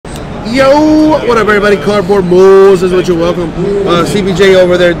Yo, what up, everybody? Cardboard Moles is what you're welcome. CBJ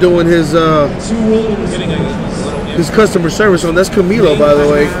over there doing his customer service on. That's Camilo, by the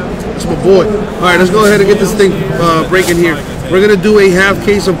way. That's my boy. All right, let's go ahead and get this thing breaking here. We're gonna do a half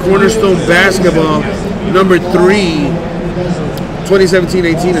case of Cornerstone basketball, number 3,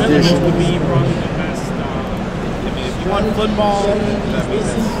 2017-18 edition. If you want football, have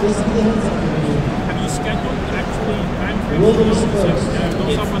you scheduled actually time frames? Go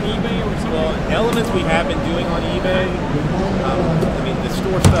up on eBay or something? Well, elements we have been doing on eBay. I mean, the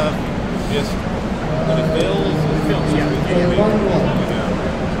store stuff just when it fills. Yeah,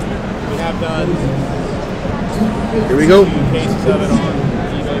 we have done. Here we go. Cases of it on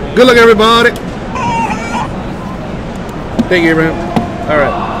eBay. Good luck, everybody. Thank you, Abraham. All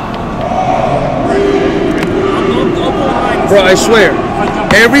right. Bro, I swear,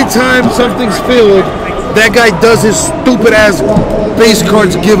 every time something's filled, that guy does his stupid ass base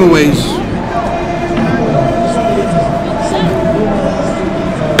cards giveaways.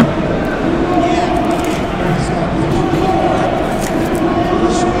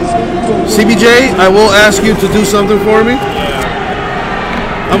 CBJ, I will ask you to do something for me.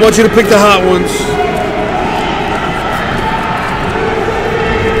 I want you to pick the hot ones.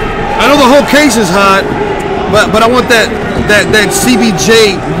 I know the whole case is hot, but I want that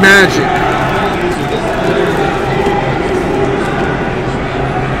CBJ magic.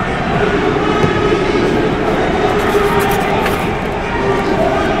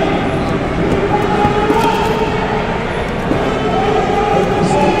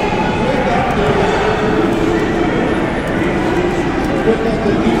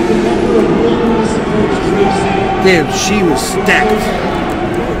 Damn, she was stacked.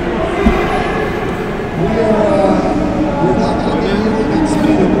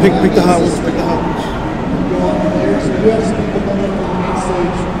 Pick the hot ones, pick the hot ones.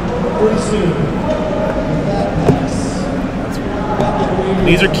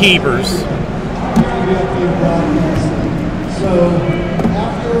 These are keepers. So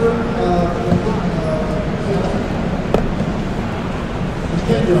after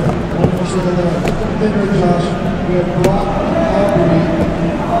Kendra, Josh, we have Brock and Aubrey,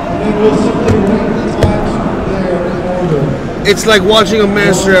 and then we'll simply rank the times there in order. It's like watching a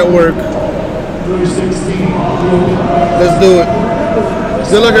master at work. Through 16. Let's do it.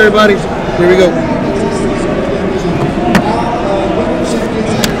 Good luck, everybody. Here we go.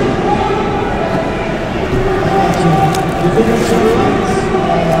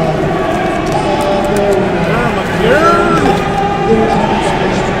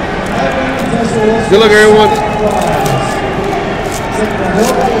 Good luck, everyone.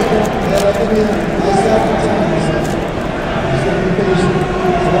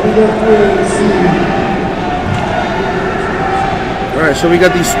 All right, so we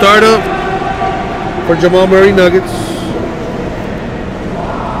got the startup for Jamal Murray Nuggets.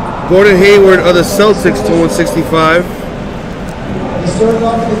 Gordon Hayward of the Celtics to 165. He started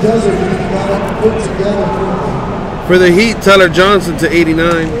off in the desert and he got it put together. For the Heat, Tyler Johnson to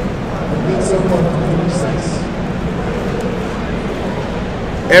 89.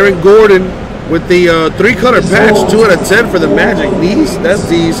 Aaron Gordon with the 3-color patch, 2 out of 10 for the Magic. That's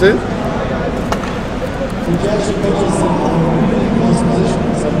decent.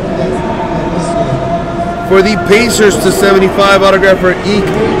 For the Pacers to 75, autograph for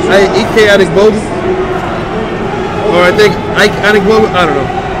Ike Adegbodu. Or I think Ike Adegbodu, I don't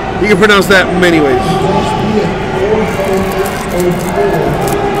know. You can pronounce that many ways.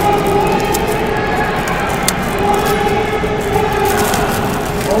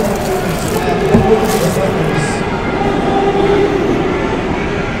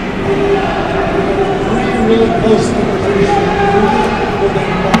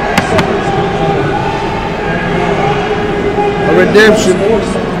 A redemption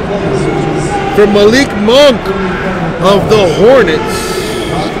for Malik Monk of the Hornets.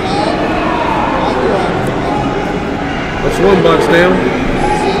 That's one box down.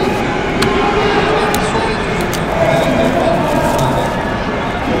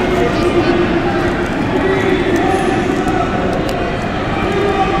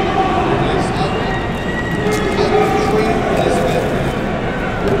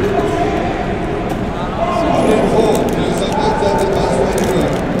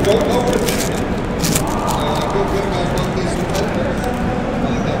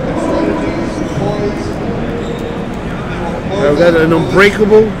 I've got an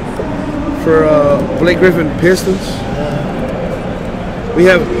unbreakable for Blake Griffin Pistons. We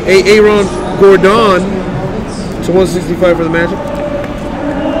have Aaron Gordon to 165 for the Magic.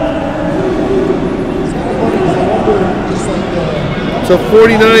 to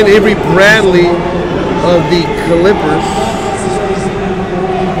 49, Avery Bradley of the Clippers.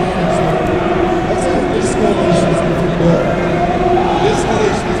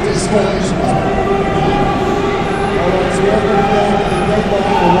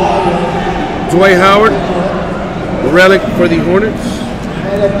 Dwight Howard, relic for the Hornets.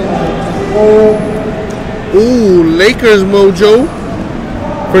 Ooh, Lakers mojo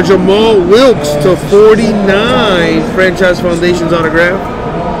for Jamal Wilkes to 49, Franchise Foundation's autograph.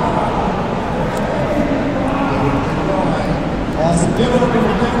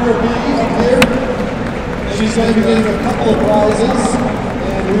 She's going to be getting a couple of prizes.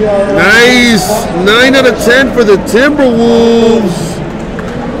 Nice, 9 out of 10 for the Timberwolves.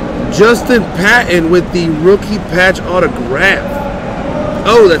 Justin Patton with the rookie patch autograph.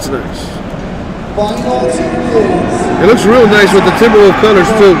 Oh, that's nice. It looks real nice with the Timberwolf colors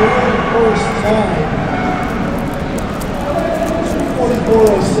too.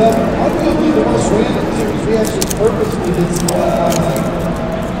 4407. Arguably the most random series we actually purposely did some randomizing.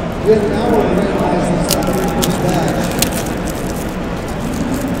 We had an hour to randomize this very first batch.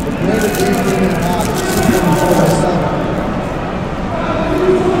 The Brandon David came in hot at 4407.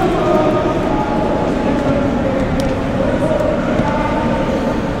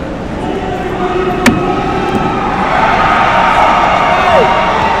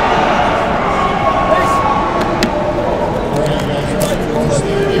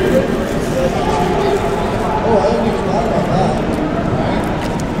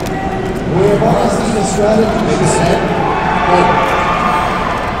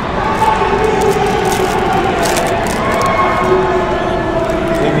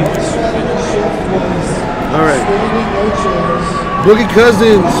 Boogie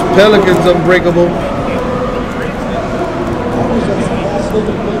Cousins, Pelicans, unbreakable.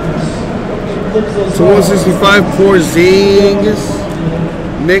 To 165, Porzingis,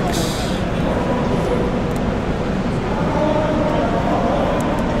 Knicks.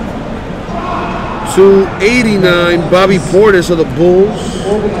 To 89, Bobby Portis of the Bulls.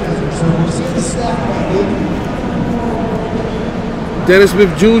 Dennis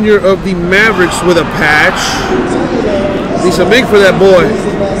Smith Jr. of the Mavericks with a patch. Need some ink for that boy.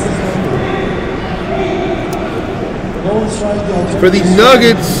 For the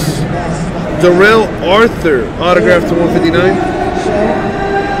Nuggets, Darrell Arthur, autograph to 159.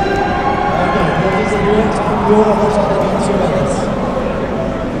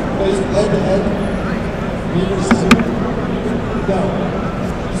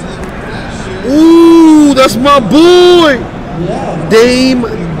 Ooh, that's my boy, Dame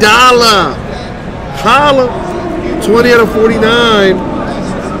Dollar. Holla. 20 out of 49.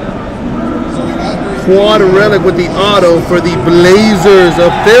 Quad relic with the auto for the Blazers, a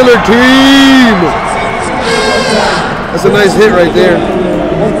filler team. That's a nice hit right there.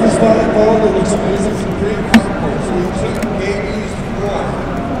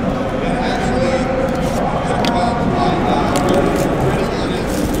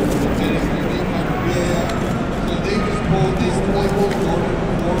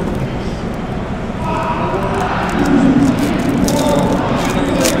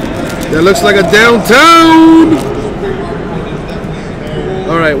 That looks like a downtown.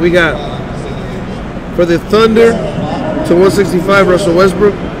 All right, we got for the Thunder to 165, Russell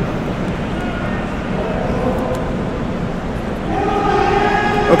Westbrook.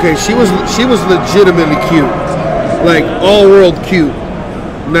 Okay, she was legitimately cute, like all world cute,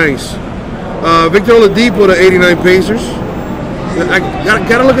 nice. Victor Oladipo to 89 Pacers. I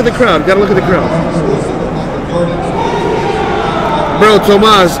gotta look at the crowd. Gotta look at the crowd. Bro,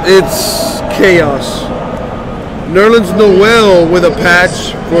 Tomas, it's chaos. Nerlens Noel with a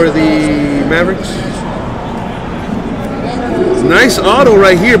patch for the Mavericks. Nice auto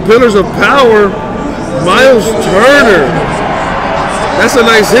right here. Pillars of Power, Miles Turner. That's a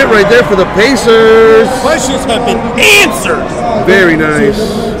nice hit right there for the Pacers. Questions have been answered. Very nice.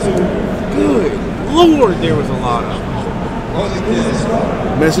 Good Lord, there was a lot of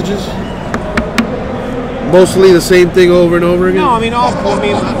messages. Mostly the same thing over and over again? No, I mean, a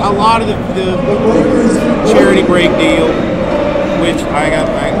lot of the charity break deal, which I am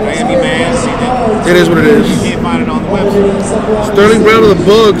mad. It is what it is. You can't find it on the website. Sterling Brown of the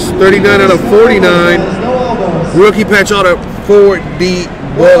Bucks, 39 out of 49. Rookie patch auto for the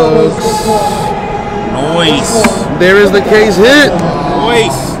Bucks. Nice. There is the case hit.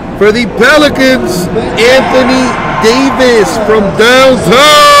 Nice. For the Pelicans, Anthony Davis from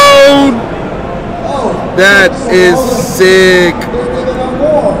downtown. That is sick.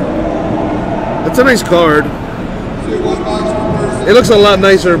 That's a nice card. It looks a lot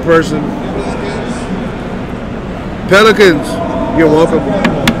nicer in person. Pelicans, You're welcome.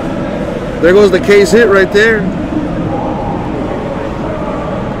 There goes the case hit right there.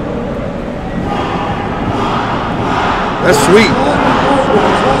 That's sweet.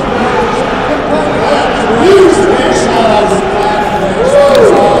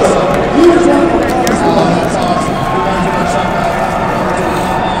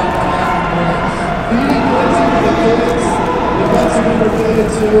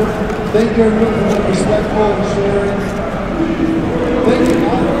 Thank you for being respectful and sharing. Thank you.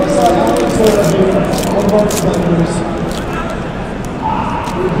 I saw Alex over here, one of our defenders.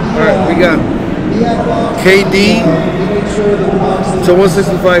 All right, we got KD to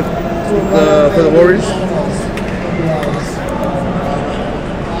 165 for the Warriors.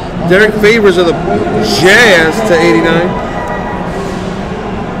 Derek Favors of the Jazz to 89.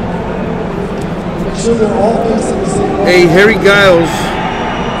 A Harry Giles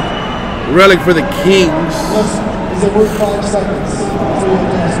relic for the Kings.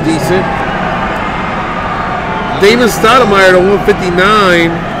 Decent. Damon Stoudemire to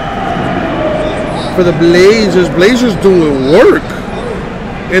 159 for the Blazers. Blazers doing work.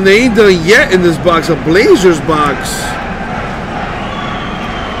 And they ain't done yet in this box. A Blazers box.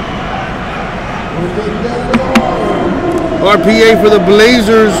 RPA for the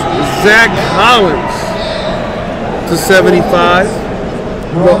Blazers. Zach Collins to 75.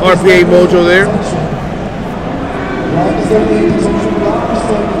 The RPA mojo there.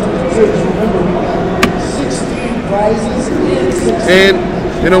 And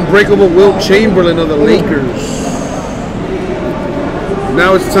an unbreakable Wilt Chamberlain of the Lakers.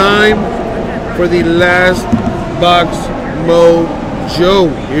 Now it's time for the last box mojo.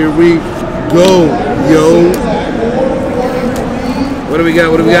 Here we go, yo. What do we got?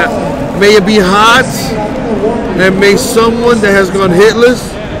 What do we got? May it be hot. And may someone that has gone hitless,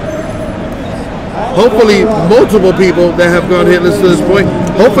 hopefully multiple people that have gone hitless to this point,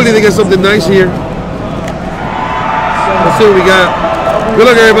 hopefully they get something nice here. Let's see what we got. Good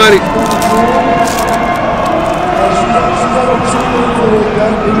luck, everybody.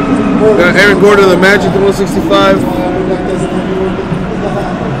 Got Aaron Gordon of the Magic to 165.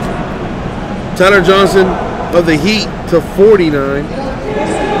 Tyler Johnson of the Heat to 49.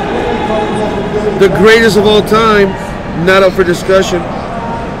 The greatest of all time, not up for discussion,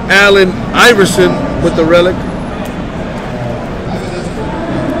 Allen Iverson with the relic.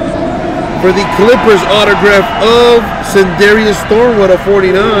 For the Clippers, autograph of Sendarius Thornwood at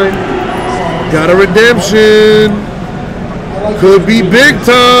 49. Got a redemption. Could be big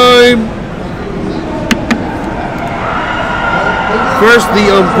time. First, the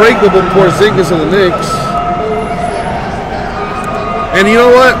unbreakable Porzingis of the Knicks. And you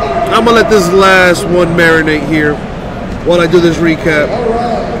know what? I'm going to let this last one marinate here while I do this recap.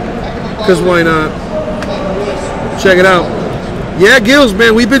 Because why not? Check it out. Yeah, Gills,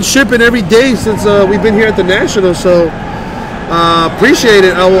 man, we've been shipping every day since we've been here at the National, so appreciate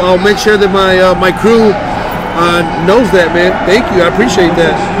it. I'll make sure that my crew knows that, man. Thank you. I appreciate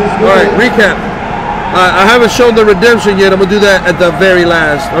that. All right, recap. I haven't shown the redemption yet. I'm going to do that at the very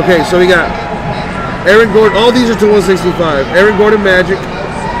last. Okay, so we got Aaron Gordon. All these are to 165. Aaron Gordon, Magic.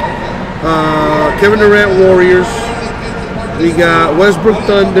 Kevin Durant, Warriors. We got Westbrook,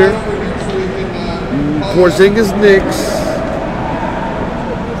 Thunder. Porzingis, Knicks.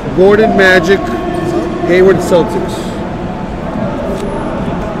 Gordon, Magic. Hayward, Celtics.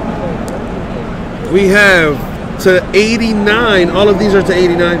 We have to 89. All of these are to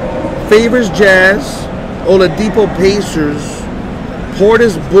 89. Favors, Jazz. Oladipo, Pacers.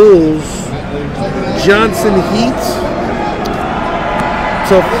 Portis, Bulls. Johnson, Heat.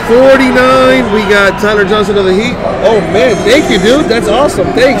 To 49, we got Tyler Johnson of the Heat. Oh, man, thank you, dude. That's awesome.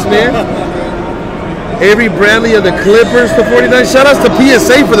 Thanks, man. Avery Bradley of the Clippers to 49. Shout outs to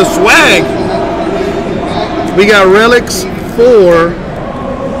PSA for the swag. We got relics for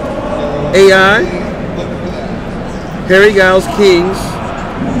AI. Harry Giles, Kings.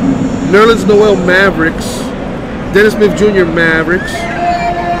 Nerlens Noel, Mavericks. Dennis Smith Jr., Mavericks.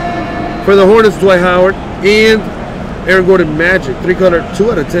 For the Hornets, Dwight Howard. And Aaron Gordon, Magic. 3-color,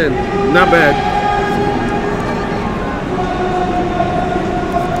 2 out of 10. Not bad.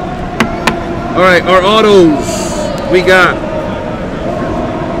 All right, our autos. We got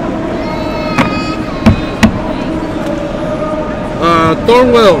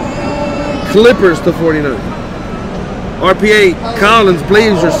Thornwell, Clippers to 49. RPA, Collins,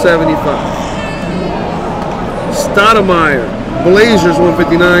 Blazers 75. Stoudemire, Blazers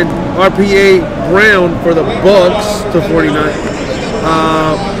 159. RPA, Brown for the Bucks to 49.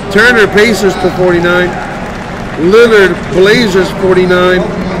 Turner, Pacers to 49. Lillard, Blazers 49.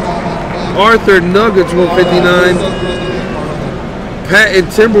 Arthur, Nuggets 159. Patent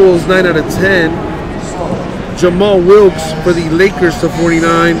Timberwolves 9 out of 10. Jamal Wilkes for the Lakers to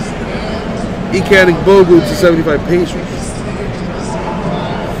 49. Ekanik Bogu to 75 Pacers.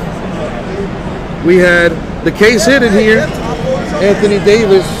 We had the case hit in here. Anthony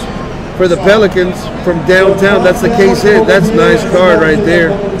Davis for the Pelicans from downtown. That's the case hit. That's a nice card right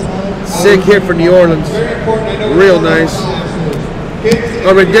there. Sick hit for New Orleans. Real nice.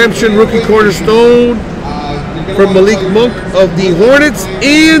 A redemption rookie cornerstone from Malik Monk of the Hornets.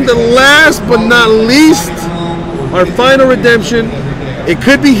 And the last but not least, our final redemption. It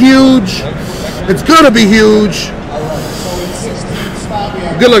could be huge. It's going to be huge.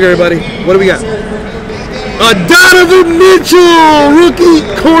 Good luck, everybody. What do we got? A Donovan Mitchell rookie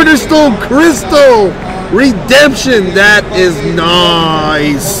cornerstone crystal redemption. That is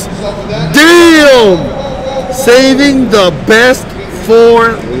nice. Damn. Saving the best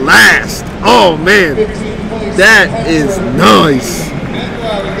for last. Oh, man. That is nice.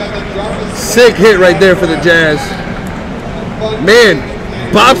 Sick hit right there for the Jazz. Man,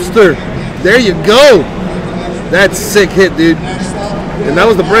 Bobster. There you go. That's sick hit, dude. And that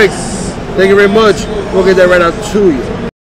was the break. Thank you very much. We'll get that right out to you.